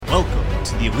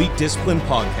the Elite Discipline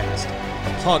Podcast,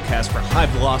 a podcast for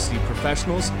high-velocity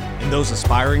professionals and those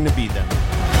aspiring to be them.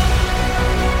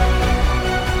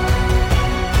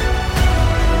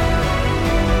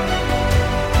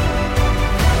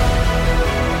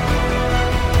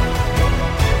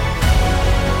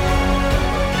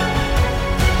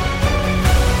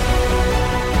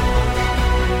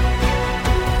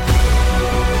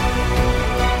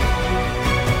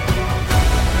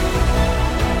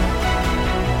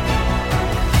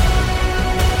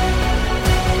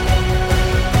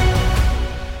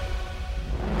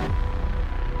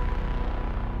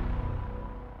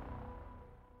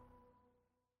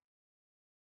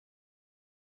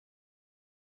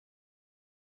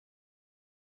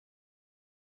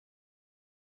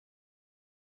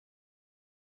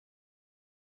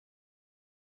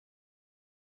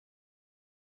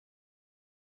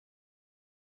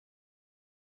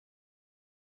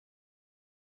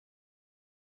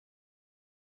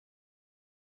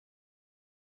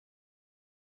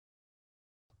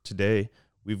 Today,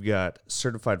 we've got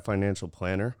certified financial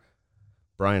planner,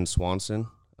 Brian Swanson,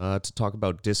 to talk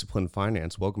about disciplined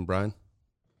finance. Welcome, Brian.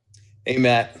 Hey,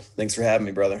 Matt. Thanks for having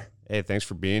me, brother. Hey, thanks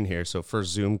for being here. So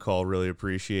first Zoom call, really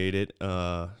appreciate it.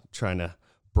 Trying to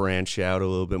branch out a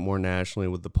little bit more nationally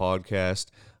with the podcast.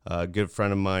 Good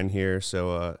friend of mine here.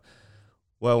 So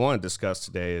what I want to discuss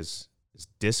today is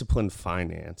disciplined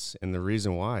finance. And the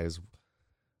reason why is,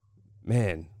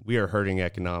 man, we are hurting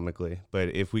economically,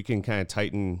 but if we can kind of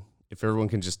if everyone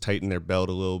can just tighten their belt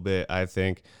a little bit, I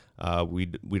think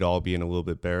we'd all be in a little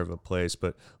bit better of a place.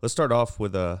 But let's start off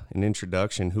with an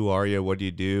introduction. Who are you? What do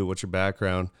you do? What's your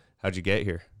background? How'd you get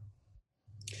here?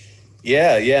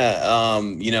 Yeah.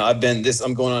 I'm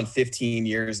going on 15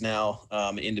 years now,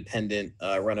 independent,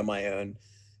 running my own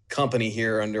company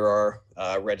here under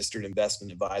our registered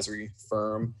investment advisory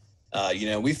firm.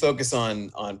 We focus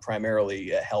on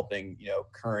primarily helping,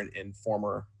 current and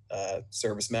former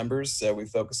service members. So we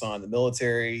focus on the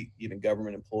military, even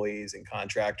government employees and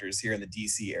contractors here in the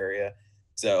DC area.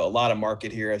 So a lot of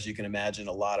market here, as you can imagine,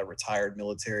 a lot of retired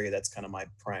military. That's kind of my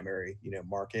primary,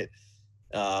 market.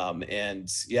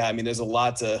 There's a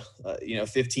lot to,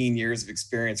 15 years of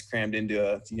experience crammed into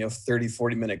a, 30,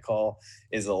 40 minute call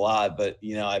is a lot, but,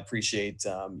 I appreciate,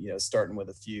 starting with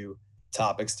a few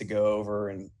topics to go over.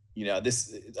 And,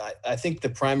 I think the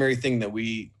primary thing that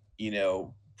we,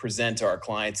 present to our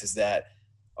clients is that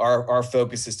our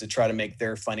focus is to try to make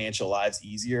their financial lives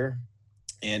easier.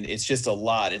 And it's just a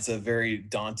lot. It's a very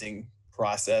daunting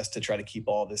process to try to keep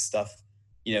all this stuff,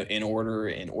 in order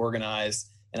and organized.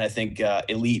 And I think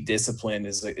elite discipline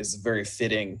is a very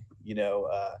fitting,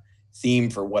 theme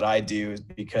for what I do,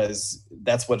 because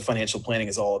that's what financial planning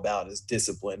is all about, is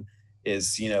discipline,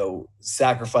 is,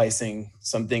 sacrificing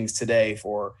some things today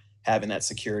for having that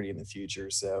security in the future.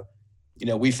 So,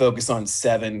 we focus on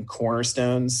 7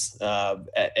 cornerstones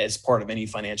as part of any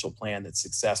financial plan that's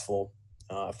successful,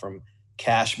 from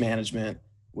cash management,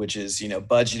 which is,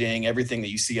 budgeting, everything that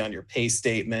you see on your pay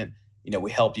statement. We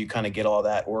help you kind of get all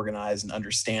that organized and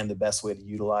understand the best way to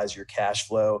utilize your cash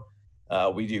flow.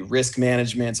 We do risk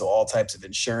management, so all types of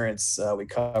insurance. We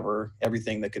cover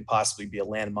everything that could possibly be a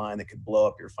landmine that could blow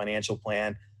up your financial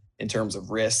plan in terms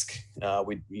of risk.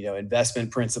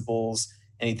 Investment principles,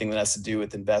 anything that has to do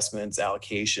with investments,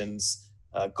 allocations,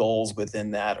 goals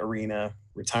within that arena,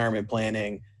 retirement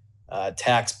planning,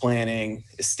 tax planning,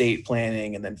 estate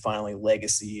planning, and then finally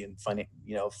legacy and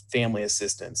family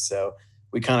assistance. So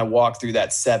we kind of walk through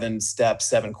that 7-step,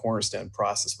 7 cornerstone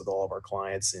process with all of our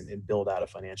clients and build out a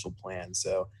financial plan.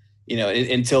 So,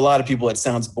 and to a lot of people, it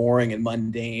sounds boring and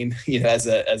mundane, as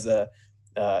a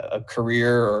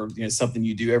career or, something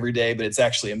you do every day, but it's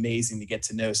actually amazing to get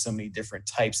to know so many different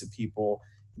types of people,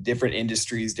 different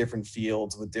industries, different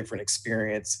fields with different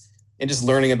experience, and just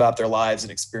learning about their lives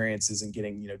and experiences and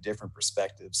getting, different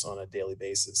perspectives on a daily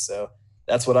basis. So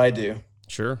that's what I do.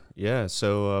 Sure. Yeah.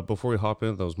 So before we hop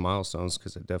into those milestones,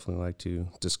 because I definitely like to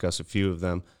discuss a few of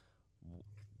them,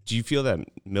 do you feel that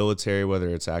military, whether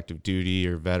it's active duty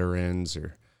or veterans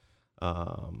or,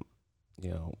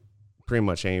 pretty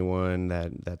much anyone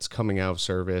that's coming out of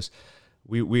service,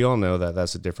 we all know that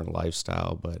that's a different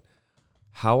lifestyle, but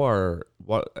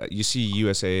what you see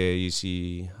USAA, you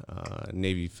see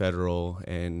Navy Federal,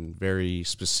 and very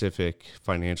specific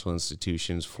financial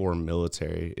institutions for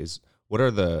military.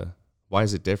 Why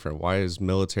is it different? Why is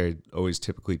military always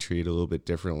typically treated a little bit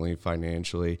differently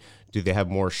financially? Do they have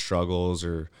more struggles,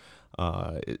 or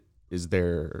are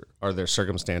there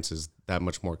circumstances that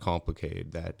much more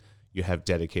complicated that you have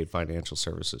dedicated financial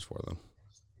services for them?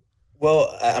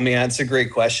 Well, that's a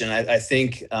great question. I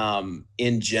think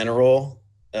in general,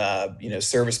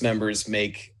 service members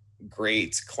make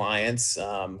great clients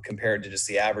compared to just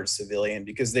the average civilian,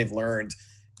 because they've learned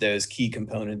those key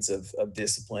components of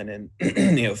discipline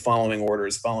and following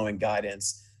orders, following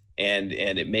guidance, and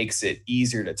it makes it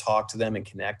easier to talk to them and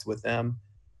connect with them.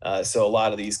 So a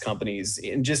lot of these companies,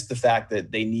 and just the fact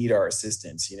that they need our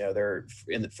assistance, they're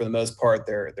for the most part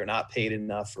they're not paid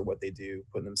enough for what they do,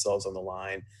 putting themselves on the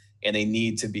line, and they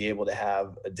need to be able to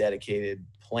have a dedicated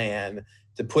plan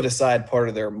to put aside part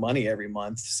of their money every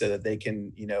month so that they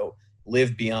can,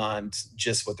 live beyond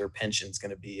just what their pension is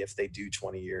going to be if they do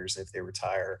 20 years, if they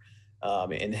retire,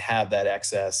 and have that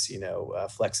excess,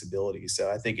 flexibility.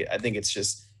 So I think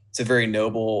it's a very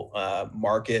noble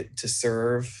market to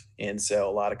serve, and so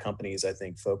a lot of companies I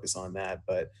think focus on that.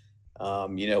 But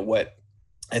what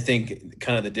I think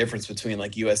kind of the difference between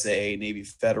like USAA, Navy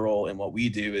Federal, and what we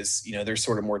do is, they're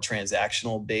sort of more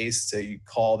transactional based. So you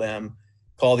call them,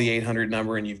 call the 800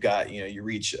 number, and you've got, you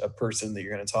reach a person that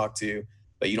you're going to talk to,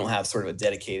 but you don't have sort of a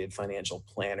dedicated financial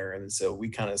planner. And so we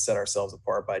kind of set ourselves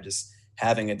apart by just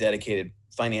having a dedicated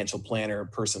financial planner,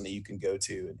 person that you can go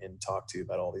to and talk to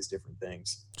about all these different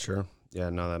things. Sure. Yeah,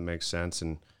 no, that makes sense.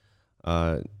 And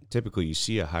typically you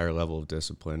see a higher level of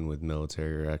discipline with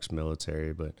military or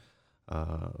ex-military, but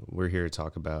we're here to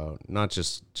talk about not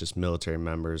just military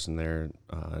members and their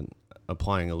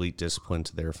applying elite discipline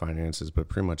to their finances, but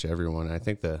pretty much everyone. I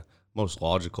think the most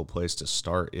logical place to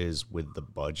start is with the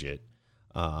budget.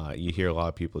 You hear a lot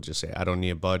of people just say, I don't need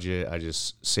a budget. I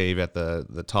just save at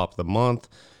the top of the month,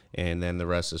 and then the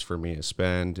rest is for me to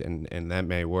spend, and that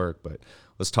may work. But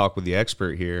let's talk with the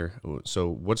expert here. So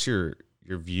what's your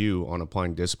view on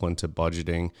applying discipline to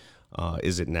budgeting?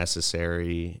 Is it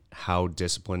necessary? How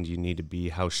disciplined do you need to be?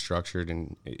 How structured?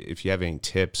 And if you have any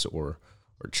tips or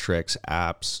tricks,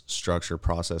 apps, structure,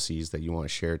 processes that you want to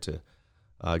share to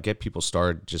get people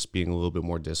started just being a little bit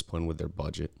more disciplined with their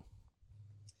budget.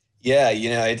 Yeah,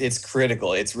 it's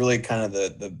critical. It's really kind of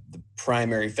the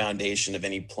primary foundation of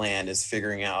any plan, is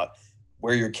figuring out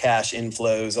where your cash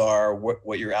inflows are,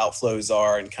 what your outflows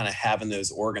are, and kind of having those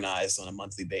organized on a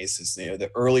monthly basis. The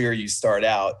earlier you start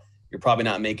out, you're probably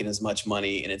not making as much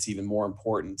money, and it's even more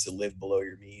important to live below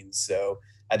your means. So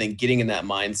I think getting in that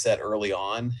mindset early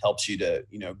on helps you to,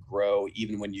 grow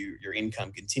even when your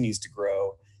income continues to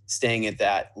grow. Staying at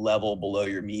that level below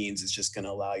your means is just going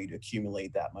to allow you to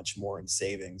accumulate that much more in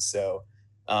savings. So,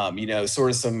 sort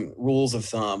of some rules of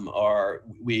thumb are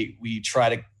we try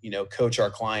to, coach our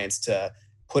clients to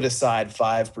put aside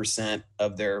 5%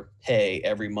 of their pay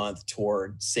every month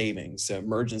toward savings. So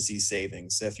emergency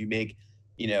savings. So if you make,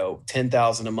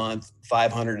 10,000 a month,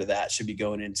 500 of that should be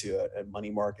going into a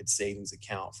money market savings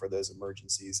account for those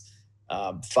emergencies.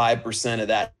 5% of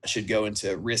that should go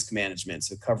into risk management,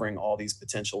 so covering all these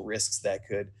potential risks that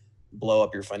could blow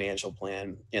up your financial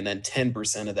plan. And then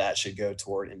 10% of that should go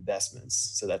toward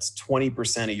investments. So that's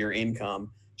 20% of your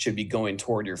income should be going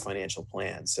toward your financial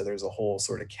plan. So there's a whole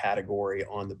sort of category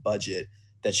on the budget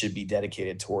that should be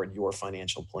dedicated toward your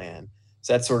financial plan.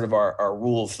 So that's sort of our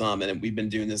rule of thumb. And we've been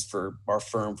doing this for our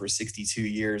firm for 62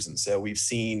 years. And so we've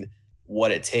seen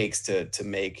what it takes to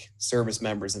make service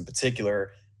members in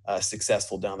particular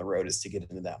successful down the road, is to get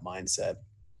into that mindset.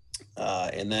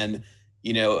 And then,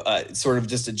 sort of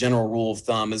just a general rule of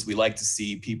thumb is we like to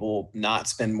see people not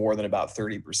spend more than about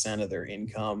 30% of their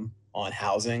income on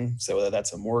housing. So whether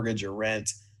that's a mortgage or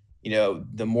rent,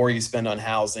 the more you spend on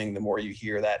housing, the more you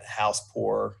hear that house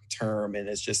poor term, and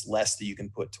it's just less that you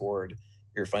can put toward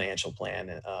your financial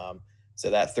plan. So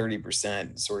that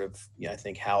 30% sort of, I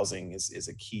think housing is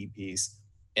a key piece.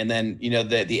 And then,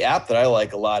 the app that I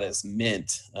like a lot is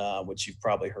Mint, which you've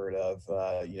probably heard of.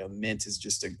 Mint is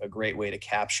just a great way to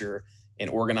capture and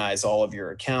organize all of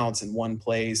your accounts in one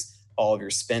place, all of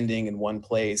your spending in one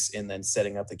place, and then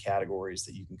setting up the categories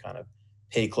that you can kind of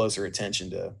pay closer attention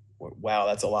to. Wow,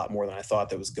 that's a lot more than I thought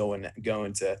that was going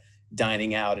to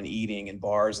dining out and eating and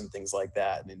bars and things like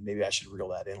that. And maybe I should reel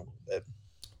that in a little bit.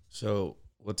 So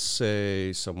let's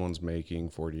say someone's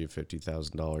making $40,000 to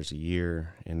 $50,000 a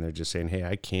year, and they're just saying, "Hey,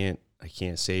 I can't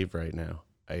save right now.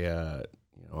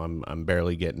 I'm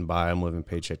barely getting by. I'm living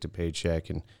paycheck to paycheck,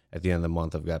 and at the end of the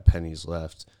month, I've got pennies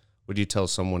left." What do you tell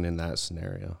someone in that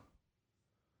scenario?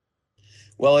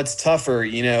 Well, it's tougher,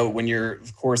 when when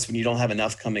you don't have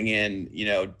enough coming in,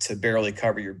 to barely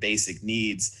cover your basic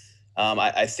needs.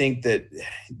 I think that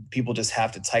people just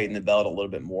have to tighten the belt a little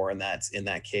bit more in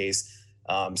that case.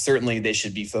 Certainly they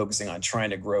should be focusing on trying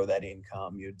to grow that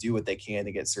income, do what they can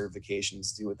to get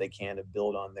certifications, do what they can to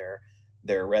build on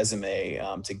their resume,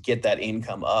 to get that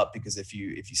income up. Because if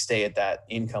you stay at that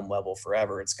income level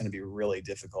forever, it's going to be really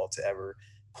difficult to ever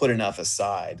put enough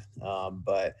aside.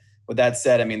 But with that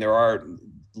said, I mean, there are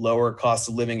lower cost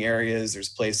of living areas.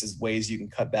 There's ways you can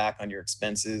cut back on your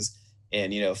expenses.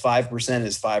 And, 5%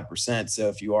 is 5%. So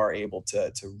if you are able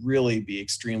to really be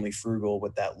extremely frugal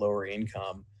with that lower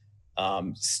income,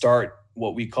 start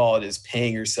what we call it is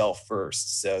paying yourself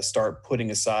first. So start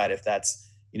putting aside, if that's,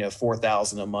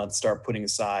 4,000 a month, start putting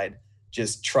aside,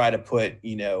 just try to put,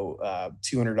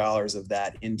 $200 of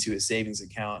that into a savings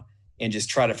account and just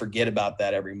try to forget about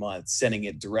that every month, sending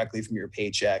it directly from your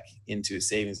paycheck into a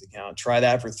savings account. Try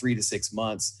that for 3 to 6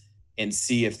 months and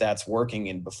see if that's working.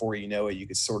 And before you know it, you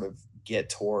could sort of get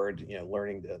toward,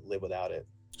 learning to live without it.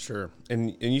 Sure.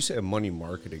 And you say a money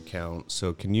market account.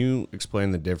 So can you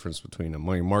explain the difference between a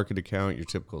money market account, your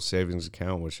typical savings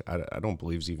account, which I don't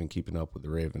believe is even keeping up with the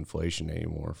rate of inflation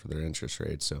anymore for their interest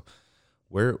rates. So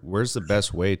where's the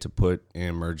best way to put an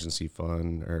emergency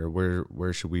fund, or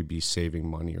where should we be saving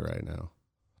money right now?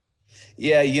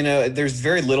 Yeah, there's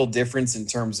very little difference in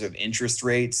terms of interest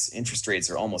rates. Interest rates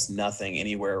are almost nothing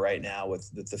anywhere right now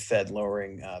with the Fed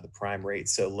lowering the prime rate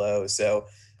so low. So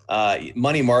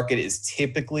money market is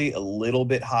typically a little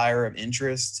bit higher of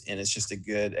interest, and it's just a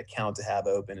good account to have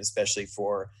open, especially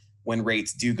for when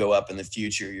rates do go up in the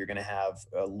future. You're going to have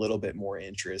a little bit more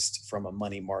interest from a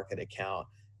money market account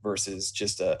versus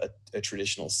just a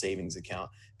traditional savings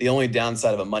account. The only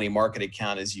downside of a money market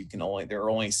account is there are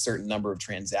only a certain number of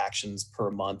transactions per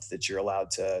month that you're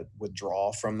allowed to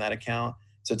withdraw from that account.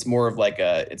 So it's more of like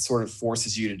it sort of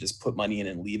forces you to just put money in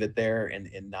and leave it there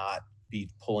and not be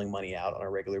pulling money out on a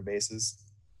regular basis.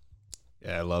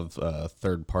 Yeah, I love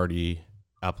third-party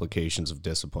applications of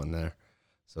discipline there.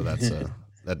 So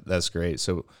that's great.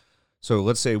 So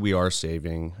let's say we are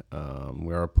saving,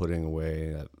 we are putting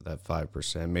away that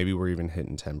 5%. Maybe we're even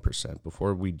hitting 10%.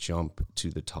 Before we jump to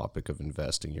the topic of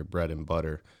investing, your bread and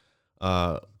butter,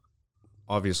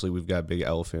 obviously we've got a big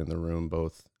elephant in the room,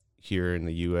 both here in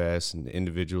the U.S. and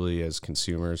individually as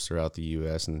consumers throughout the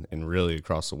U.S. and really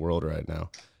across the world right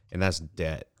now, and that's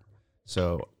debt.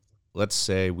 So let's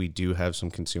say we do have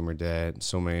some consumer debt.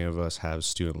 So many of us have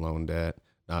student loan debt.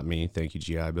 Not me. Thank you,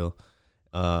 GI Bill.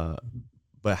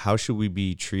 But how should we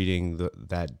be treating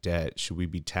that debt? Should we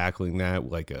be tackling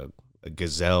that like a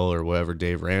gazelle or whatever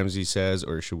Dave Ramsey says,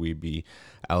 or should we be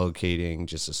allocating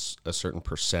just a certain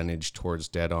percentage towards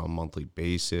debt on a monthly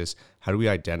basis? How do we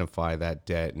identify that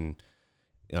debt and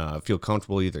feel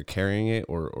comfortable either carrying it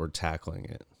or tackling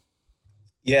it?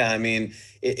 Yeah, I mean,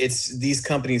 it's these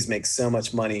companies make so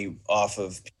much money off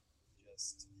of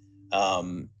just,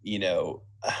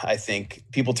 I think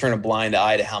people turn a blind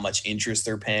eye to how much interest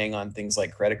they're paying on things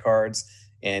like credit cards,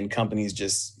 and companies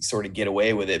just sort of get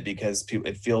away with it because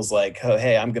it feels like, oh,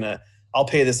 hey, I'll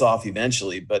pay this off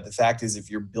eventually. But the fact is, if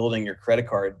you're building your credit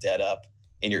card debt up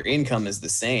and your income is the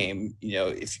same,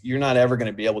 if you're not ever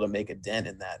going to be able to make a dent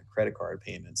in that credit card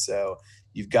payment. So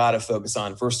you've got to focus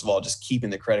on, first of all, just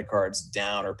keeping the credit cards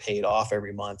down or paid off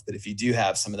every month. But if you do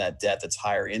have some of that debt that's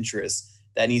higher interest,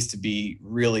 that needs to be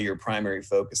really your primary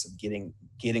focus of getting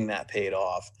that paid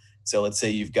off. So let's say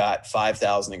you've got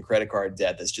 $5,000 in credit card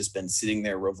debt that's just been sitting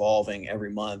there revolving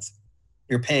every month.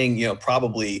 You're paying,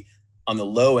 probably on the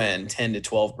low end, 10 to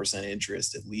 12%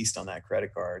 interest at least on that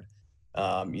credit card.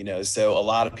 So a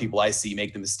lot of people I see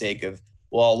make the mistake of,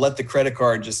 well, I'll let the credit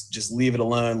card just leave it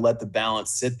alone, let the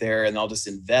balance sit there, and I'll just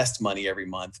invest money every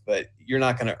month. But you're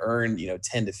not going to earn,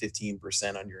 10 to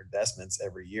 15% on your investments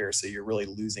every year. So you're really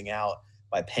losing out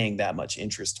by paying that much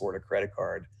interest toward a credit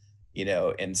card.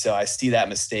 And so I see that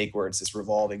mistake where it's this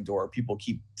revolving door. People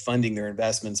keep funding their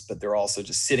investments, but they're also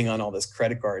just sitting on all this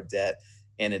credit card debt.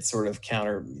 And it's sort of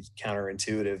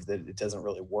counterintuitive that it doesn't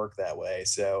really work that way.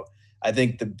 So I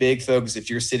think the big focus, if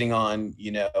you're sitting on,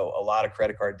 a lot of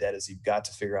credit card debt, is you've got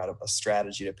to figure out a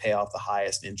strategy to pay off the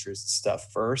highest interest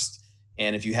stuff first.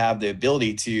 And if you have the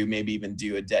ability to maybe even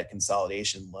do a debt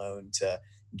consolidation loan to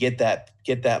get that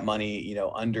money,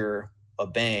 under a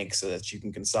bank so that you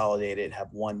can consolidate it, have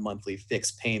one monthly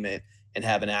fixed payment, and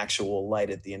have an actual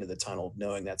light at the end of the tunnel,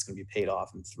 knowing that's going to be paid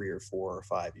off in 3 or 4 or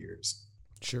 5 years.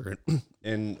 Sure.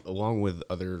 And along with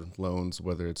other loans,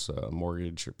 whether it's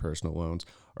mortgage or personal loans,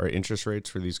 are interest rates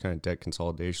for these kind of debt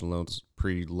consolidation loans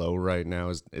pretty low right now?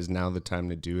 Is now the time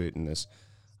to do it in this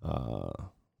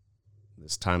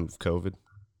this time of COVID?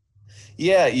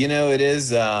 Yeah, it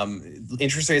is.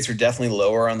 Interest rates are definitely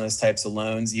lower on those types of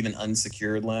loans, even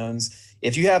unsecured loans.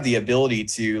 If you have the ability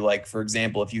to, like, for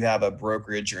example, if you have a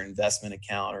brokerage or investment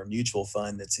account or mutual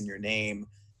fund that's in your name,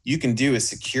 you can do a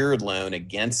secured loan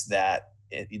against that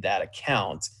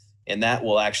account, and that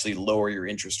will actually lower your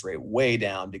interest rate way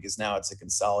down because now it's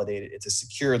a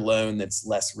secured loan that's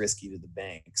less risky to the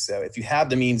bank. So if you have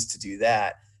the means to do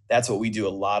that, that's what we do a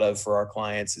lot of for our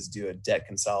clients, is do a debt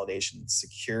consolidation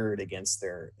secured against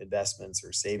their investments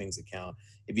or savings account.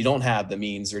 If you don't have the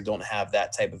means or don't have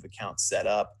that type of account set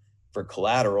up for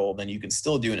collateral, then you can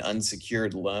still do an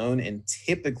unsecured loan. And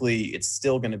typically it's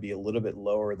still going to be a little bit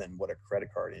lower than what a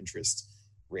credit card interest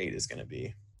rate is going to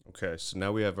be. Okay, so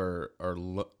now we have our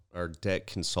debt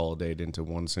consolidated into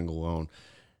one single loan.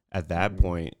 At that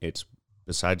point, it's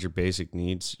besides your basic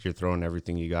needs, you're throwing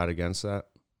everything you got against that.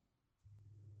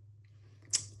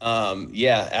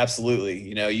 Yeah,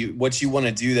 absolutely. What you want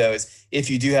to do though is, if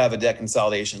you do have a debt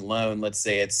consolidation loan, let's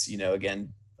say it's,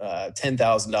 again,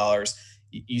 $10,000,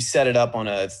 you set it up on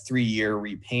a 3-year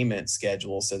repayment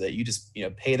schedule so that you just,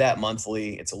 pay that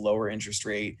monthly. It's a lower interest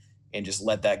rate, and just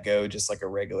let that go just like a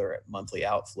regular monthly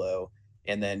outflow.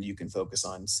 And then you can focus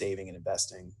on saving and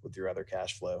investing with your other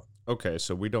cash flow. Okay,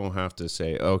 so we don't have to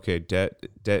say, okay, debt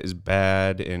is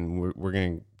bad, and we're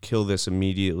going to kill this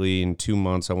immediately. In 2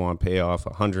 months, I want to pay off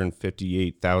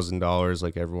 $158,000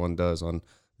 like everyone does on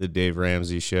the Dave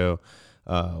Ramsey show.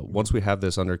 Once we have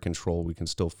this under control, we can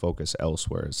still focus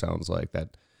elsewhere. It sounds like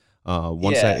that.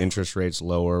 Once that interest rate's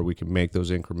lower, we can make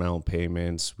those incremental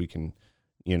payments. We can,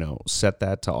 set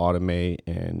that to automate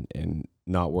and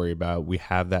not worry about it. We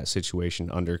have that situation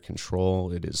under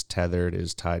control. It is tethered, it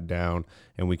is tied down,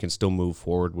 and we can still move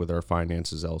forward with our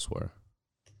finances elsewhere.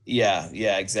 Yeah,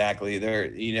 exactly.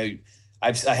 I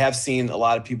have seen a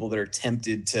lot of people that are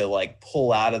tempted to like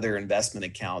pull out of their investment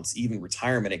accounts, even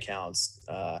retirement accounts,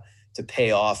 to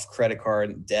pay off credit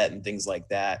card debt and things like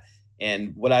that.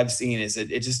 And what I've seen is it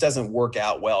just doesn't work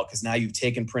out well, because now you've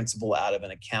taken principal out of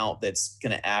an account that's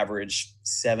going to average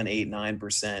 7, 8,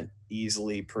 9%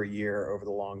 easily per year over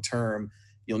the long term.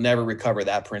 You'll never recover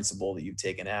that principal that you've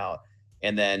taken out.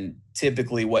 And then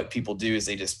typically what people do is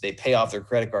they pay off their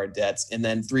credit card debts. And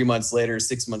then 3 months later,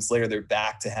 6 months later, they're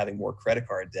back to having more credit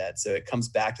card debt. So it comes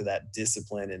back to that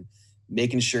discipline and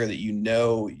making sure that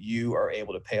you are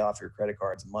able to pay off your credit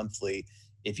cards monthly.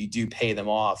 If you do pay them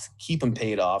off, keep them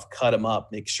paid off, cut them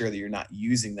up, make sure that you're not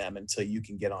using them until you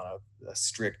can get on a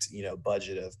strict,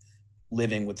 budget of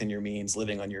living within your means,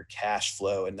 living on your cash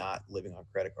flow, and not living on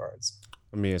credit cards.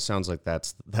 I mean, it sounds like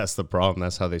that's the problem.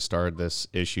 That's how they started this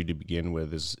issue to begin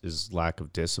with, is lack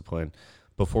of discipline.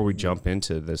 Before we jump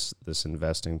into this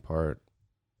investing part,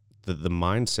 the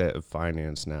mindset of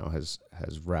finance now has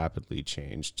rapidly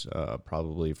changed,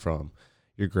 probably from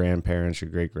your grandparents,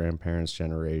 your great-grandparents'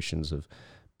 generations of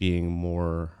being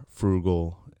more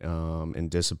frugal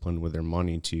and disciplined with their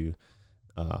money to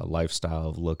lifestyle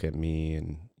of look at me,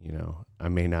 and I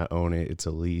may not own it, it's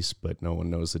a lease, but no one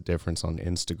knows the difference on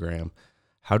Instagram.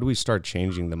 How do we start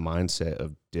changing the mindset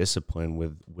of discipline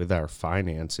with our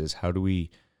finances? How do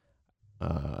we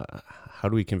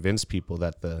convince people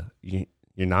that you're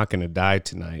not going to die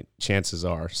tonight? Chances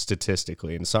are,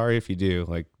 statistically, and sorry if you do,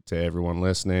 like, to everyone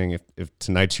listening, if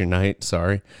tonight's your night,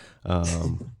 sorry.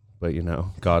 But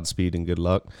Godspeed and good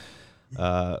luck.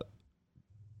 But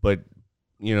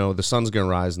the sun's going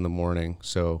to rise in the morning.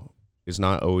 So it's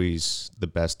not always the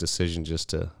best decision just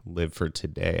to live for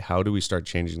today. How do we start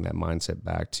changing that mindset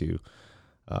back to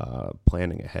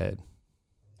planning ahead?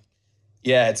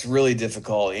 Yeah, it's really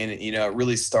difficult. And, it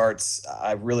really starts,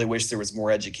 I really wish there was more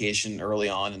education early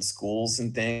on in schools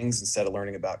and things, instead of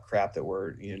learning about crap that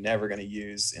we're, never going to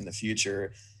use in the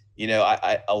future.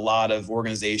 A lot of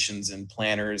organizations and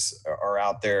planners are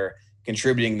out there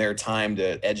contributing their time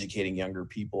to educating younger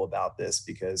people about this,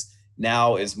 because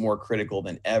now is more critical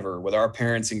than ever. With our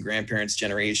parents and grandparents'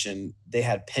 generation, they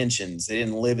had pensions. They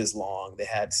didn't live as long. They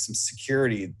had some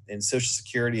security and Social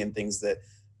Security and things that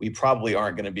we probably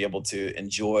aren't going to be able to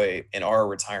enjoy in our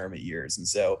retirement years. And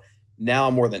so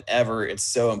now more than ever, it's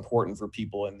so important for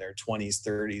people in their 20s,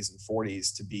 30s, and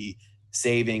 40s to be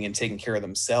saving and taking care of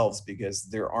themselves, because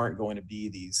there aren't going to be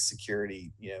these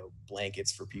security,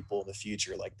 blankets for people in the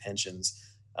future, like pensions.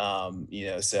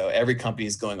 So every company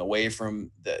is going away from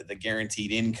the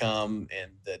guaranteed income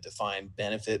and the defined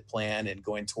benefit plan and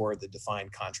going toward the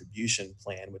defined contribution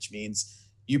plan, which means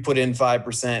you put in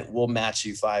 5%, we'll match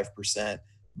you 5%.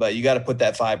 But you got to put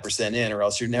that 5% in, or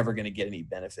else you're never going to get any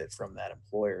benefit from that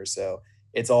employer. So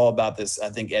it's all about this, I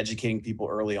think, educating people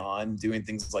early on, doing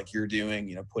things like you're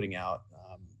doing, putting out,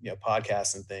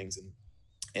 podcasts and things.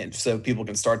 And so people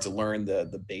can start to learn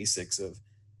the basics of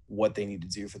what they need to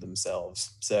do for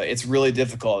themselves. So it's really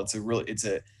difficult.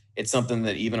 It's something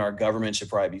that even our government should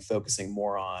probably be focusing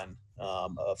more on,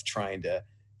 of trying to,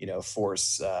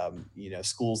 force,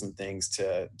 schools and things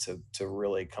to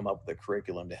really come up with a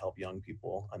curriculum to help young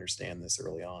people understand this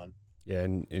early on. Yeah.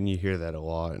 And you hear that a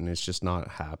lot, and it's just not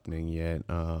happening yet.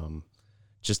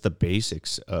 Just the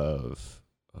basics of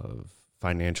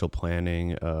financial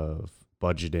planning, of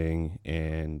budgeting,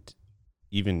 and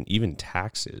even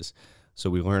taxes. So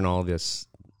we learn all this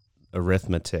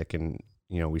arithmetic, and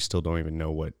we still don't even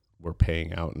know what we're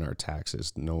paying out in our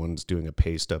taxes. No one's doing a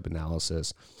pay stub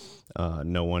analysis.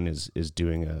 No one is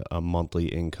doing a monthly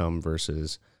income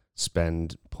versus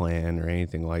spend plan or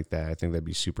anything like that. I think that'd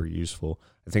be super useful.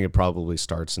 I think it probably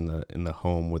starts in the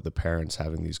home with the parents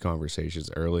having these conversations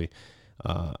early.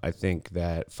 I think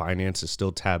that finance is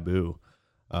still taboo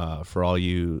for all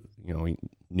new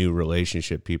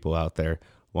relationship people out there.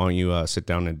 Why don't you sit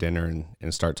down at dinner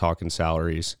and start talking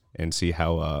salaries and see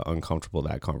how uncomfortable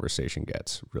that conversation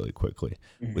gets really quickly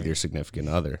with your significant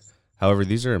other. However,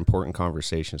 these are important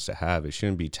conversations to have. It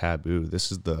shouldn't be taboo.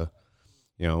 This is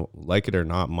like it or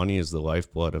not, money is the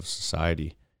lifeblood of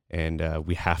society. And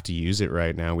we have to use it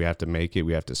right now. We have to make it.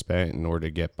 We have to spend it in order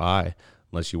to get by,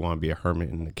 unless you want to be a hermit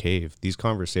in the cave. These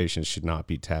conversations should not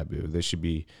be taboo. This should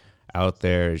be out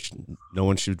there. No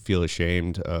one should feel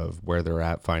ashamed of where they're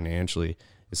at financially.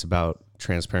 It's about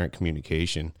transparent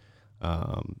communication,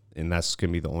 and that's going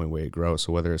to be the only way it grows.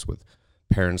 So whether it's with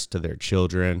parents to their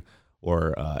children,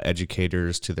 or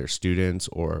educators to their students,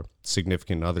 or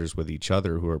significant others with each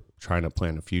other who are trying to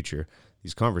plan a future,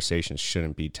 these conversations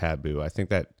shouldn't be taboo. I think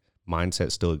that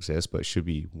mindset still exists, but it should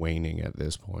be waning at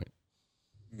this point.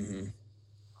 Mm-hmm.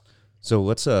 So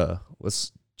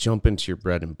let's jump into your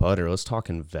bread and butter. Let's talk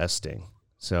investing.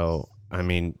 So,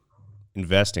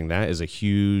 investing, that is a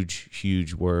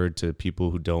huge word to people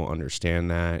who don't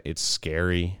understand that. It's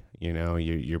scary.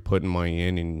 You're putting money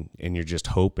in and you're just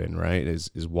hoping, right?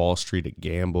 Is Wall Street a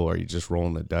gamble? Are you just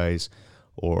rolling the dice?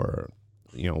 Or,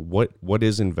 what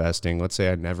is investing? Let's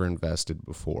say I never invested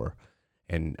before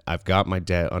and I've got my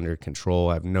debt under control.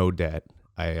 I have no debt.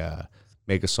 I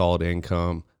make a solid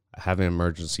income. I have an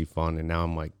emergency fund. And now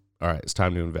I'm like, all right, it's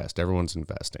time to invest. Everyone's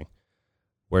investing.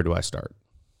 Where do I start?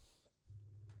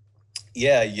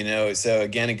 Yeah, so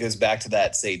again, it goes back to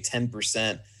that, say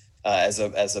 10% as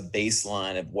a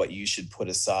baseline of what you should put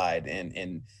aside.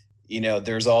 And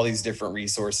there's all these different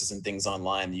resources and things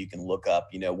online that you can look up,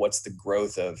 what's the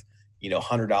growth of,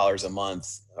 $100 a month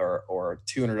or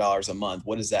 $200 a month.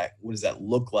 What does that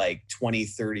look like 20,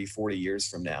 30, 40 years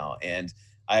from now? And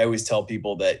I always tell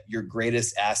people that your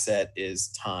greatest asset is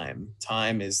time.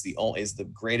 Time is the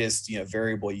greatest,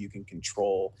 variable you can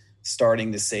control,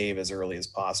 starting to save as early as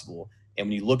possible. And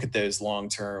when you look at those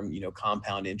long-term,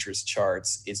 compound interest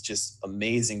charts, it's just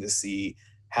amazing to see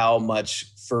how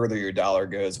much further your dollar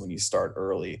goes when you start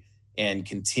early and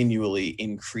continually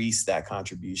increase that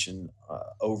contribution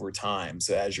over time.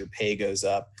 So as your pay goes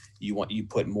up, you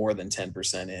put more than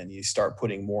 10% in, you start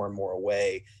putting more and more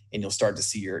away, and you'll start to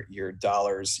see your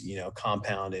dollars,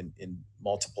 compound and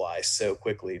multiply so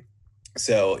quickly.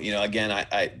 So, again,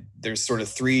 I there's sort of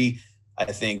three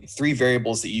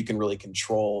variables that you can really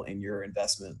control in your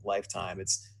investment lifetime.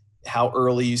 It's how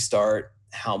early you start,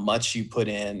 how much you put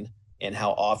in, and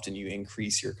how often you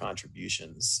increase your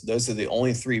contributions. Those are the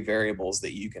only three variables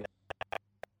that you can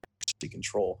actually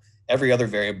control. Every other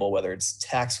variable, whether it's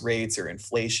tax rates or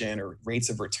inflation or rates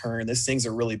of return, these things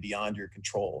are really beyond your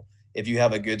control. If you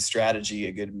have a good strategy,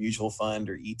 a good mutual fund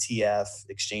or ETF,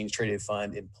 exchange traded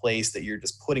fund in place that you're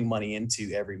just putting money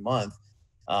into every month,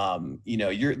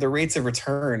 the rates of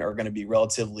return are going to be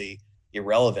relatively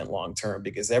irrelevant long term,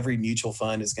 because every mutual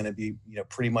fund is going to be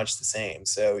pretty much the same.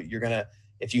 So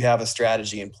if you have a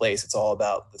strategy in place, it's all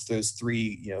about those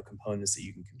three components that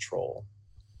you can control.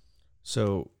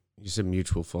 So you said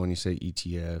mutual fund, you say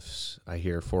ETFs. I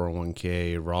hear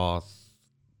 401k, Roth,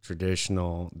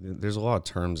 traditional. There's a lot of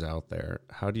terms out there.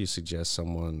 How do you suggest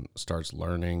someone starts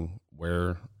learning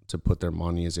where to put their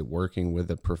money? Is it working with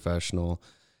a professional?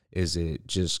 Is it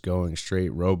just going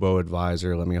straight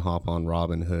robo-advisor? Let me hop on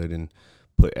Robinhood and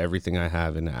put everything I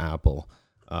have into Apple.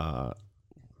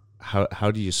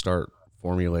 How do you start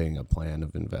formulating a plan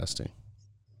of investing?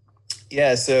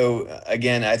 Yeah. So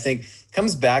again, I think it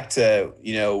comes back to,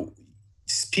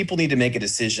 people need to make a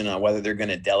decision on whether they're going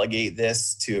to delegate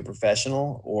this to a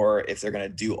professional or if they're going to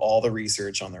do all the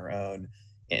research on their own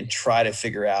and try to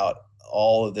figure out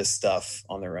all of this stuff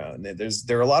on their own.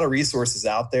 There are a lot of resources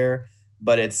out there,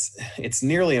 but it's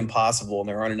nearly impossible, and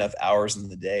there aren't enough hours in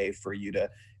the day for you to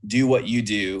do what you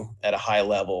do at a high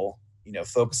level,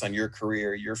 focus on your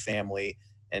career, your family,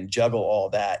 and juggle all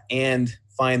that, and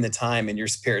find the time in your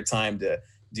spare time to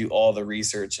do all the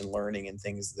research and learning and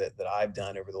things that I've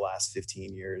done over the last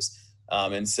 15 years.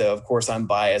 And so, of course, I'm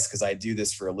biased because I do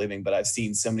this for a living, but I've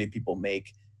seen so many people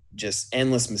make just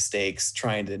endless mistakes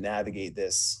trying to navigate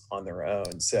this on their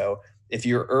own. So if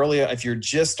you're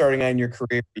just starting out in your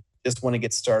career, you just want to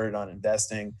get started on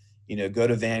investing, go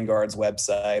to Vanguard's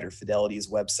website or Fidelity's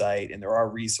website, and there are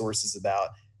resources about,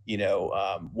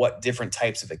 what different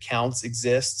types of accounts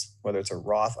exist, whether it's a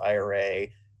Roth IRA,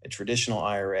 a traditional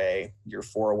IRA, your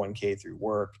 401k through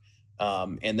work,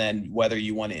 and then whether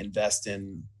you want to invest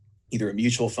in either a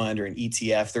mutual fund or an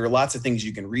ETF. There are lots of things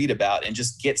you can read about and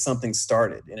just get something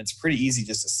started. And it's pretty easy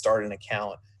just to start an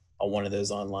account on one of those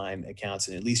online accounts,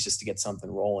 and at least just to get something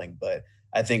rolling. But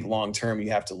I think long-term,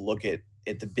 you have to look at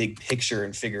the big picture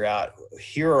and figure out,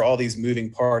 here are all these moving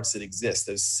parts that exist,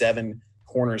 those 7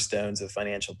 cornerstones of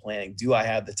financial planning. Do I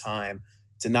have the time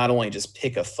to not only just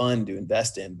pick a fund to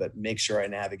invest in, but make sure I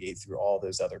navigate through all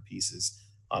those other pieces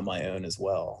on my own as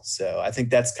well? So I think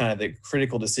that's kind of the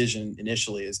critical decision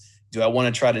initially is, do I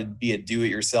want to try to be a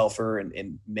do-it-yourselfer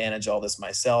and manage all this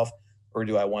myself, or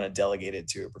do I want to delegate it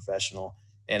to a professional?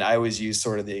 And I always use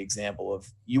sort of the example of,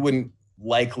 you wouldn't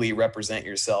likely represent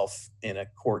yourself in a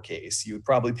court case. You would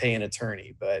probably pay an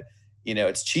attorney, but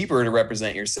it's cheaper to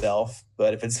represent yourself.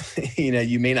 But if it's,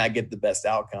 you may not get the best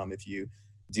outcome if you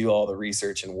do all the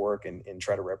research and work and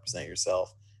try to represent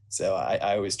yourself. So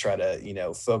I always try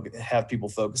to, have people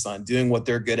focus on doing what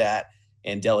they're good at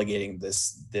and delegating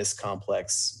this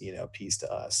complex, piece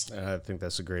to us. I think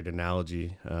that's a great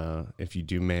analogy. If you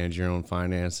do manage your own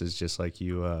finances, just like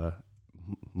you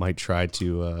might try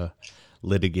to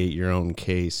litigate your own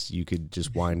case, you could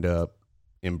just wind up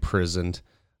imprisoned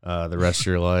the rest of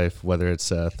your life, whether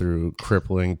it's through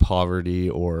crippling poverty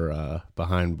or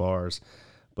behind bars.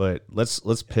 But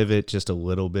let's pivot just a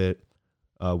little bit.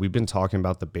 We've been talking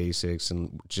about the basics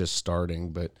and just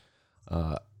starting, but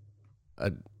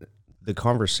the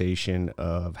conversation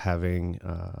of having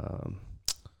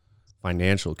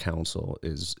financial counsel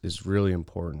is really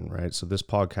important, right? So this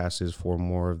podcast is for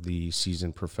more of the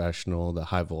seasoned professional, the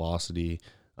high velocity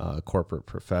corporate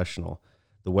professional.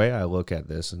 The way I look at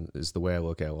this is the way I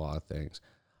look at a lot of things.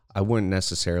 I wouldn't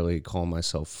necessarily call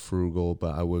myself frugal,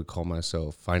 but I would call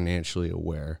myself financially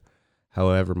aware.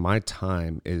 However, my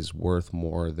time is worth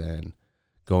more than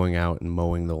going out and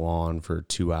mowing the lawn for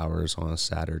 2 hours on a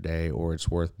Saturday, or it's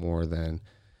worth more than,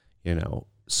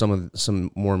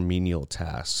 some more menial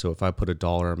tasks. So if I put a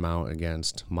dollar amount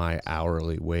against my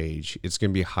hourly wage, it's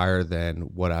going to be higher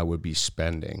than what I would be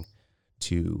spending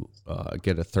to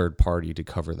get a third party to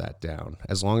cover that down,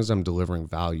 as long as I'm delivering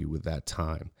value with that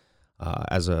time.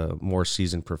 As a more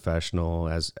seasoned professional,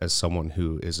 as someone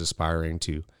who is aspiring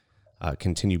to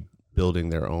continue building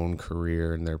their own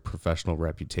career and their professional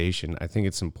reputation, I think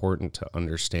it's important to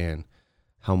understand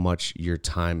how much your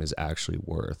time is actually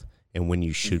worth, and when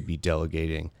you should be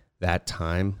delegating that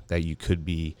time that you could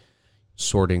be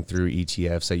sorting through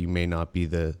ETFs that you may not be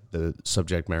the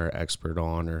subject matter expert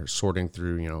on, or sorting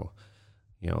through,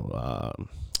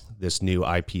 this new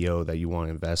IPO that you want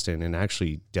to invest in, and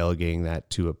actually delegating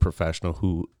that to a professional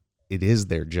who it is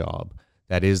their job.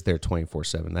 That is their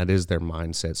 24/7. That is their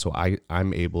mindset. So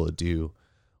I'm able to do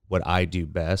what I do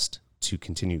best to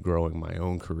continue growing my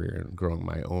own career and growing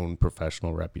my own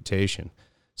professional reputation.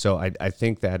 So I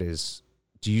think that is,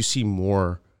 do you see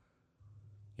more,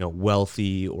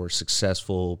 wealthy or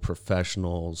successful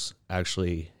professionals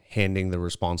actually handing the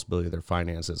responsibility of their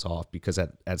finances off? Because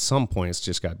at some point it's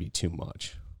just got to be too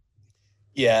much.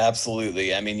 Yeah,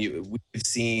 absolutely. I mean, we've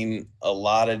seen a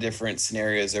lot of different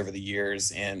scenarios over the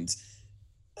years, and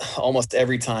almost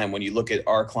every time when you look at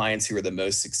our clients who are the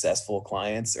most successful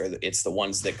clients, it's the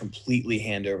ones that completely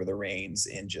hand over the reins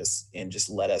and just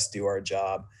let us do our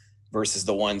job, versus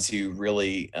the ones who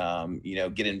really,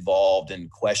 get involved and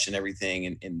question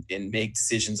everything and make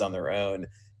decisions on their own.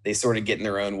 They sort of get in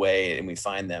their own way, and we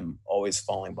find them always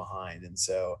falling behind. And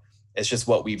so it's just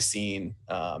what we've seen,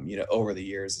 over the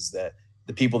years, is that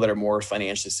the people that are more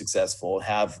financially successful,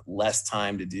 have less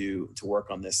time to work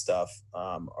on this stuff,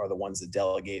 are the ones that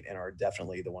delegate and are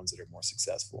definitely the ones that are more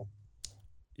successful.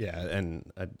 Yeah,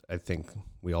 and I think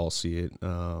we all see it.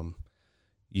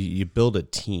 You build a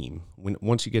team.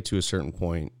 Once you get to a certain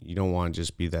point, you don't want to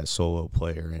just be that solo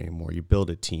player anymore. You build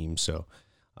a team. So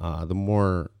the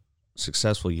more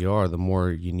successful you are, the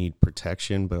more you need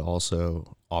protection, but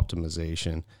also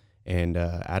optimization. And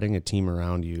adding a team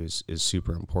around you is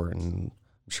super important.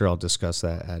 I'm sure I'll discuss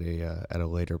that at a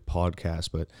later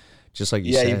podcast. But just like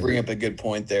you said, you bring up a good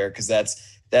point there, because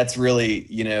that's really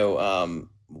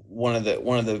one of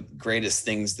the greatest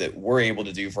things that we're able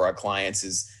to do for our clients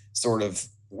is sort of,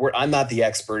 I'm not the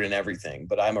expert in everything,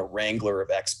 but I'm a wrangler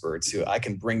of experts who I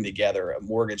can bring together: a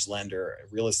mortgage lender, a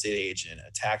real estate agent,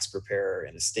 a tax preparer,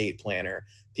 an estate planner,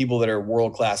 people that are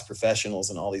world-class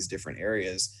professionals in all these different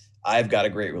areas. I've got a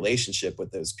great relationship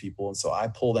with those people. And so I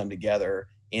pull them together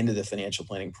into the financial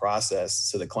planning process,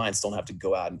 so the clients don't have to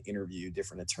go out and interview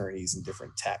different attorneys and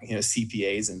different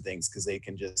CPAs and things, because they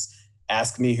can just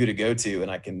ask me who to go to,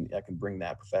 and I can bring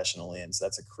that professional in. So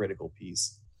that's a critical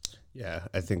piece. Yeah,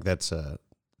 I think that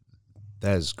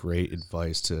is great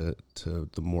advice to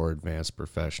the more advanced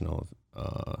professional.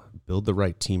 Build the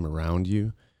right team around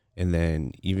you, and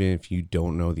then even if you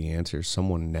don't know the answer,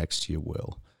 someone next to you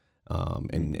will.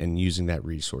 And using that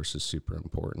resource is super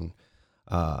important.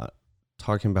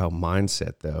 Talking about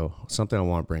mindset, though, something I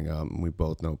want to bring up, and we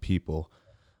both know people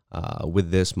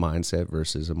with this mindset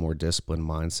versus a more disciplined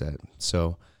mindset.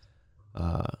 So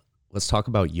let's talk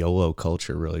about YOLO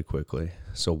culture really quickly.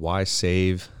 So why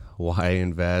save? Why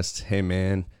invest? Hey,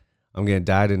 man, I'm going to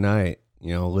die tonight.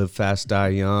 Live fast, die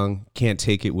young. Can't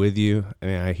take it with you. I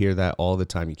mean, I hear that all the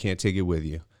time. You can't take it with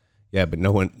you. Yeah, but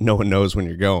no one knows when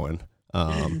you're going.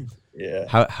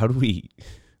 Yeah.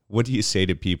 What do you say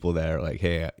to people that are like,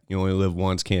 hey, you only live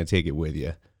once, can't take it with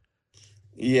you?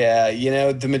 Yeah,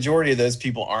 the majority of those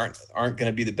people aren't going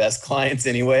to be the best clients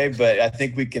anyway, but I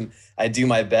think I do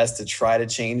my best to try to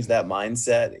change that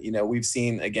mindset. We've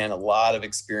seen, again, a lot of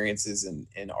experiences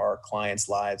in our clients'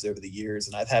 lives over the years.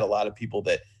 And I've had a lot of people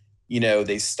that,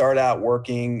 they start out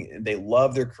working, they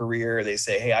love their career. They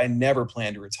say, hey, I never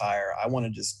plan to retire. I want to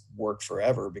just work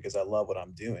forever because I love what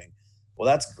I'm doing. Well,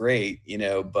 that's great,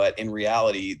 but in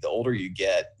reality, the older you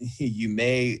get, you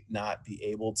may not be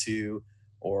able to,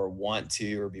 or want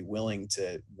to, or be willing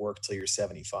to work till you're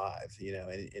 75,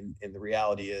 and the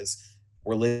reality is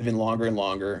we're living longer and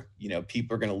longer.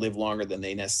 People are going to live longer than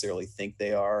they necessarily think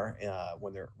they are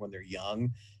when they're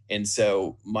young. And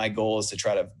so my goal is to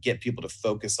try to get people to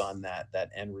focus on that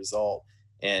end result.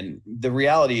 And the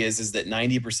reality is that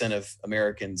 90% of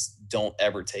Americans don't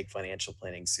ever take financial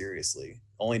planning seriously.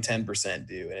 Only 10%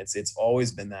 do. And it's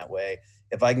always been that way.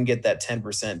 If I can get that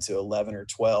 10% to 11 or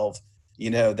 12,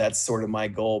 that's sort of my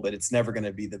goal, but it's never going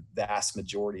to be the vast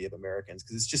majority of Americans,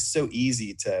 because it's just so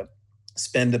easy to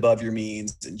spend above your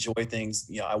means, enjoy things.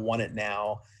 I want it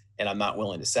now, and I'm not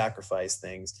willing to sacrifice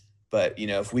things. But,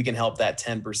 if we can help that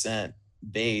 10%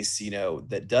 base,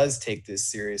 that does take this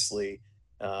seriously,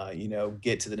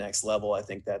 get to the next level, I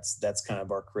think that's kind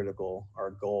of our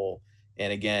goal.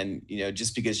 And again,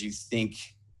 just because you think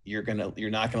you're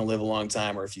not going to live a long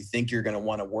time, or if you think you're going to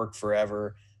want to work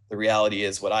forever, the reality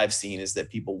is, what I've seen is that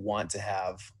people want to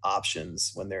have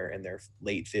options when they're in their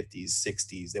late 50s,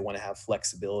 60s. They want to have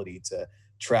flexibility to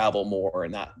travel more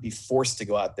and not be forced to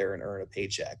go out there and earn a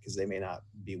paycheck, because they may not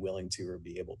be willing to or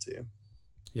be able to.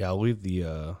 Yeah, I'll leave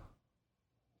the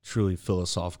truly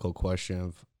philosophical question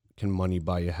of, can money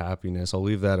buy you happiness? I'll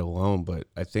leave that alone, but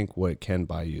I think what it can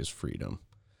buy you is freedom.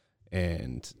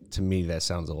 And to me, that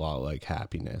sounds a lot like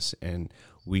happiness. And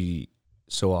we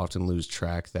so often lose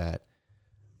track that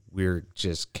we're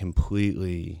just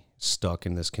completely stuck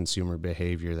in this consumer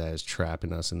behavior that is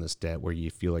trapping us in this debt, where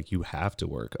you feel like you have to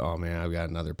work. Oh man, I've got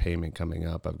another payment coming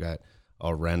up. I've got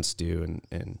all rents due.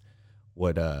 And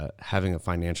what having a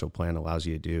financial plan allows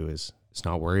you to do is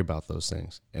not worry about those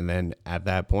things. And then at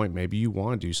that point, maybe you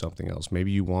want to do something else. Maybe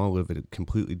you want to live a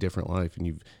completely different life, and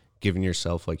you've given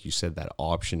yourself, like you said, that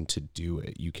option to do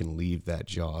it. You can leave that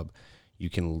job, you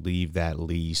can leave that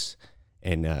lease,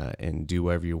 and do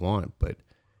whatever you want. But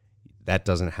that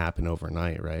doesn't happen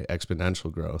overnight, right?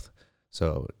 Exponential growth.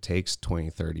 So it takes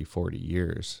 20, 30, 40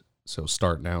 years. So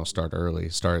start now, start early,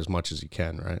 start as much as you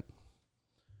can, right?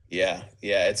 Yeah,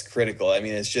 it's critical. I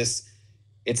mean,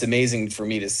 it's amazing for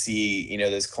me to see,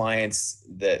 those clients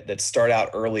that start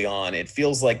out early on. It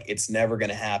feels like it's never going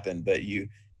to happen, but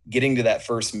getting to that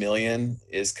first million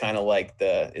is kind of like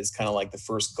the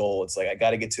first goal. It's like, I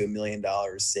got to get to $1 million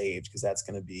saved, because that's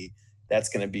going to be what's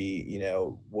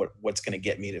going to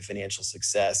get me to financial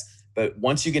success. But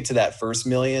once you get to that first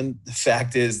million, the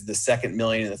fact is the second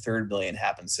million and the third million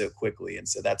happen so quickly. And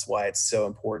so that's why it's so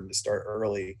important to start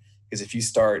early, because if you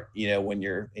start, when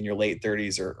you're in your late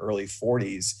 30s or early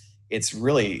 40s,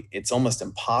 it's almost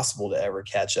impossible to ever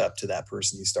catch up to that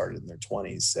person who started in their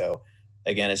 20s. So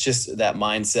again, it's just that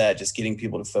mindset, just getting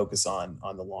people to focus on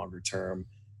the longer term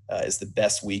is the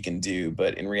best we can do.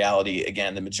 But in reality,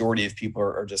 again, the majority of people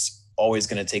are just always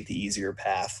going to take the easier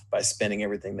path by spending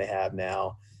everything they have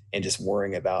now and just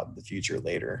worrying about the future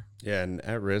later. Yeah, and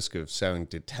at risk of sounding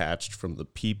detached from the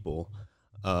people,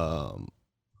 $1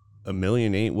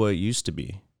 million ain't what it used to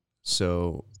be.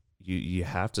 So you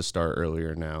have to start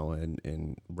earlier now,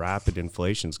 and rapid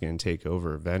inflation is going to take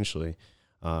over eventually.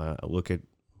 Look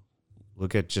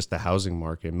at just the housing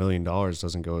market. $1 million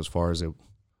doesn't go as far as it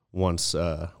once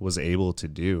was able to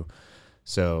do.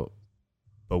 So,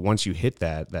 but once you hit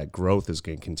that growth is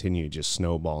going to continue to just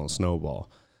snowball and snowball.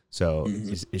 So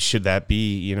Mhm. should that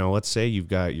be, let's say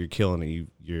you're killing it.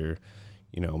 You're,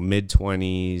 mid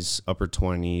 20s, upper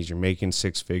 20s, you're making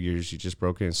six figures. You just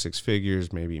broke in six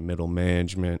figures, maybe middle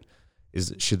management.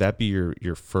 Should that be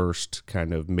your first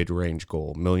kind of mid-range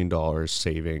goal, $1 million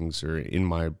savings or in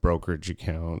my brokerage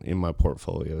account, in my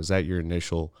portfolio? Is that your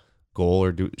initial goal,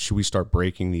 or should we start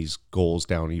breaking these goals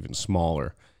down even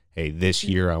smaller? Hey, this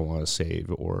year I want to save,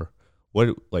 or what?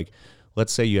 Like,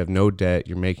 let's say you have no debt,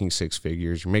 you're making six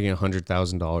figures, you're making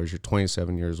 $100,000, you're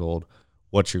 27 years old.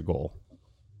 What's your goal?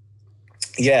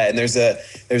 Yeah, and there's a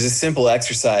simple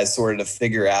exercise sort of to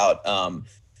figure out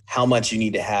how much you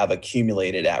need to have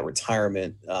accumulated at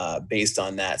retirement based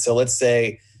on that. So let's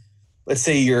say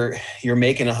you're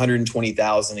making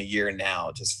 120,000 a year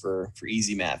now, just for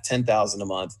easy math, 10,000 a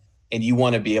month, and you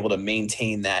want to be able to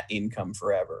maintain that income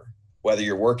forever, whether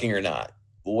you're working or not.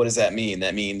 Well, what does that mean?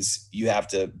 That means you have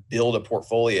to build a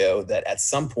portfolio that at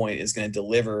some point is going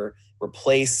to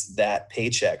replace that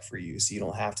paycheck for you, so you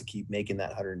don't have to keep making that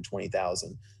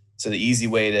 120,000. So the easy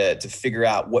way to figure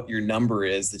out what your number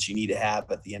is that you need to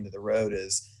have at the end of the road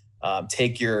is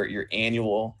take your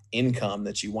annual income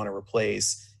that you want to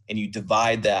replace, and you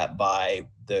divide that by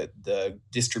the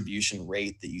distribution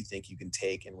rate that you think you can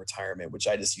take in retirement, which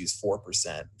I just use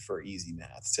 4% for easy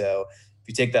math. So if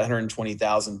you take that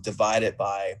 120,000, divide it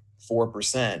by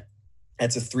 4%,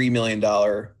 that's a $3 million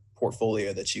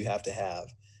portfolio that you have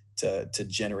to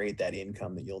generate that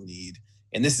income that you'll need.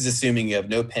 And this is assuming you have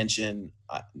no pension,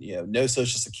 no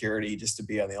social security, just to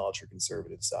be on the ultra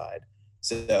conservative side.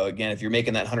 So again, if you're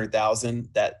making that 100,000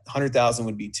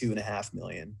 would be 2.5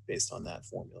 million based on that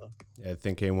formula. Yeah, I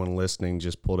think anyone listening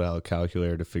just pulled out a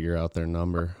calculator to figure out their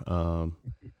number.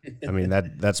 I mean,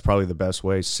 that's probably the best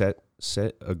way. Set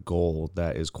a goal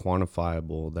that is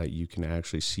quantifiable, that you can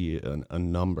actually see a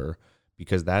number,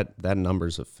 because that number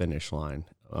is a finish line.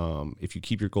 If you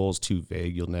keep your goals too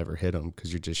vague, you'll never hit them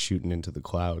because you're just shooting into the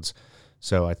clouds.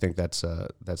 So I think that's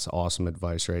awesome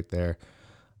advice right there.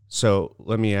 So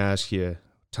let me ask you,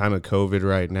 time of COVID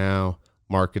right now,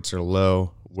 markets are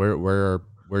low. Where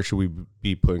should we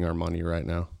be putting our money right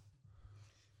now?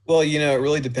 Well, it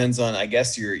really depends on, I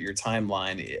guess, your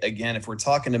timeline. Again, if we're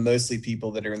talking to mostly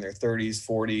people that are in their 30s,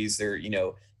 40s, they're,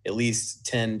 at least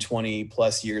 10, 20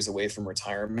 plus years away from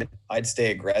retirement, I'd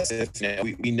stay aggressive.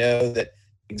 We know that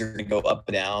things are going to go up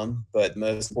and down, but the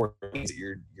most important thing is that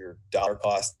your dollar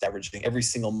cost averaging every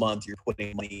single month, you're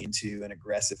putting money into an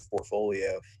aggressive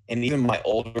portfolio. And even my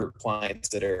older clients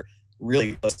that are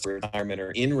really close to retirement or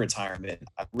in retirement,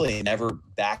 I really never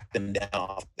back them down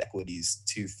off equities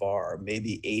too far.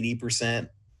 Maybe 80%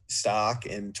 stock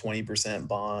and 20%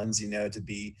 bonds, to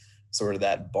be sort of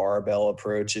that barbell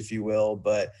approach, if you will.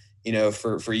 But,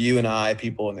 for you and I,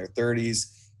 people in their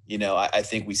 30s, I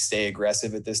think we stay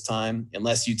aggressive at this time,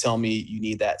 unless you tell me you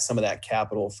need some of that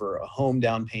capital for a home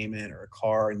down payment or a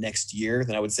car next year.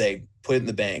 Then I would say put it in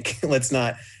the bank. Let's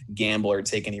not gamble or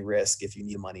take any risk if you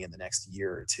need money in the next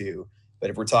year or two. But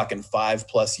if we're talking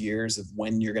 5+ years of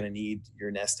when you're going to need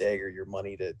your nest egg or your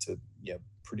money to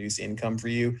produce income for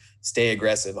you, stay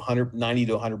aggressive. 90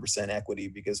 to 100% equity,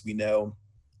 because we know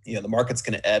the market's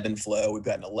going to ebb and flow. We've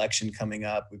got an election coming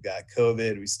up. We've got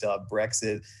COVID. We still have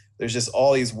Brexit. There's just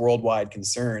all these worldwide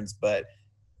concerns. But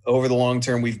over the long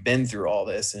term, we've been through all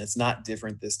this, and it's not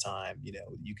different this time.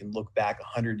 You can look back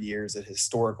 100 years at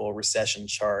historical recession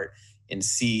chart and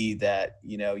see that,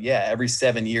 every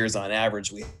 7 years on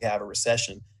average, we have a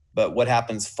recession. But what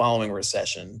happens following a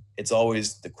recession? It's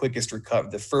always the quickest recovery.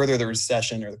 The further the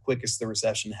recession, or the quickest the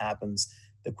recession happens,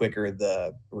 the quicker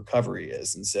the recovery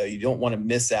is. And so you don't want to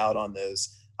miss out on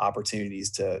those opportunities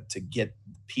to get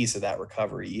a piece of that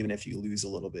recovery, even if you lose a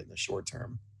little bit in the short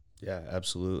term. Yeah,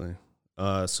 absolutely.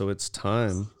 So it's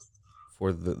time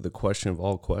for the question of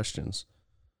all questions.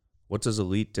 What does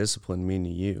elite discipline mean to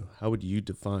you? How would you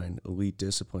define elite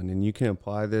discipline? And you can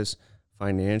apply this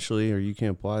financially, or you can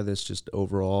apply this just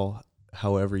overall,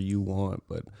 however you want.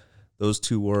 But those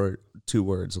two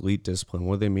words, elite discipline,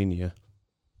 what do they mean to you?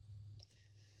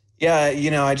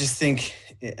 Yeah, I just think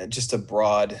just a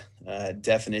broad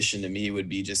definition to me would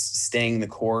be just staying the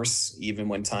course, even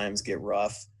when times get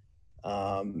rough.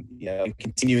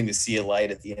 Continuing to see a light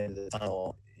at the end of the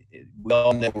tunnel. We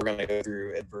all know we're going to go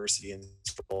through adversity and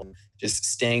struggle. Just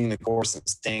staying the course and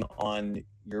staying on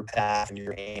your path and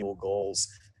your annual goals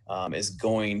is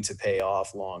going to pay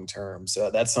off long term. So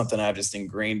that's something I've just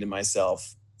ingrained in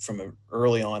myself from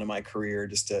early on in my career,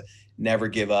 just to never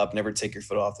give up, never take your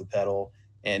foot off the pedal,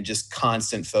 and just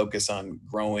constant focus on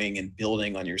growing and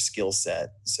building on your skill set.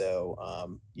 So,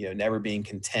 never being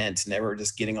content, never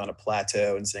just getting on a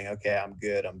plateau and saying, okay, I'm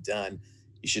good, I'm done.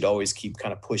 you should always keep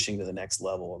kind of pushing to the next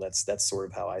level. That's sort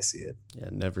of how I see it. Yeah,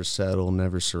 never settle,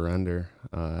 never surrender.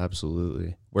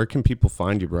 Absolutely. Where can people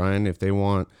find you, Brian, if they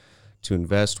want to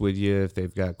invest with you, if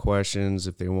they've got questions,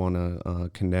 if they want to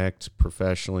connect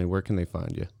professionally? Where can they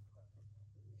find you?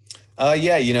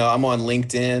 Yeah, I'm on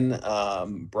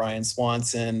LinkedIn, Brian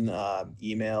Swanson.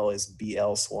 Email is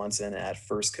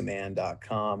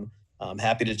blswanson@firstcommand.com. I'm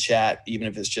happy to chat, even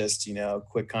if it's just,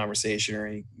 quick conversation or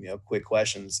any, quick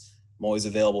questions. I'm always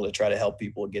available to try to help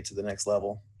people get to the next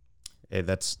level. Hey,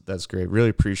 that's great. Really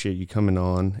appreciate you coming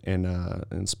on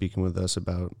and speaking with us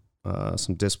about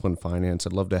some disciplined finance.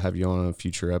 I'd love to have you on a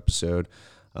future episode,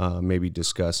 maybe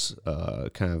discuss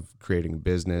kind of creating a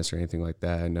business or anything like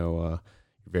that. I know you're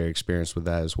very experienced with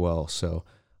that as well. So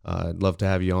I'd love to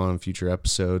have you on future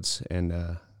episodes, and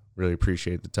really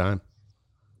appreciate the time.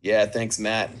 Yeah, thanks,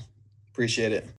 Matt. Appreciate it.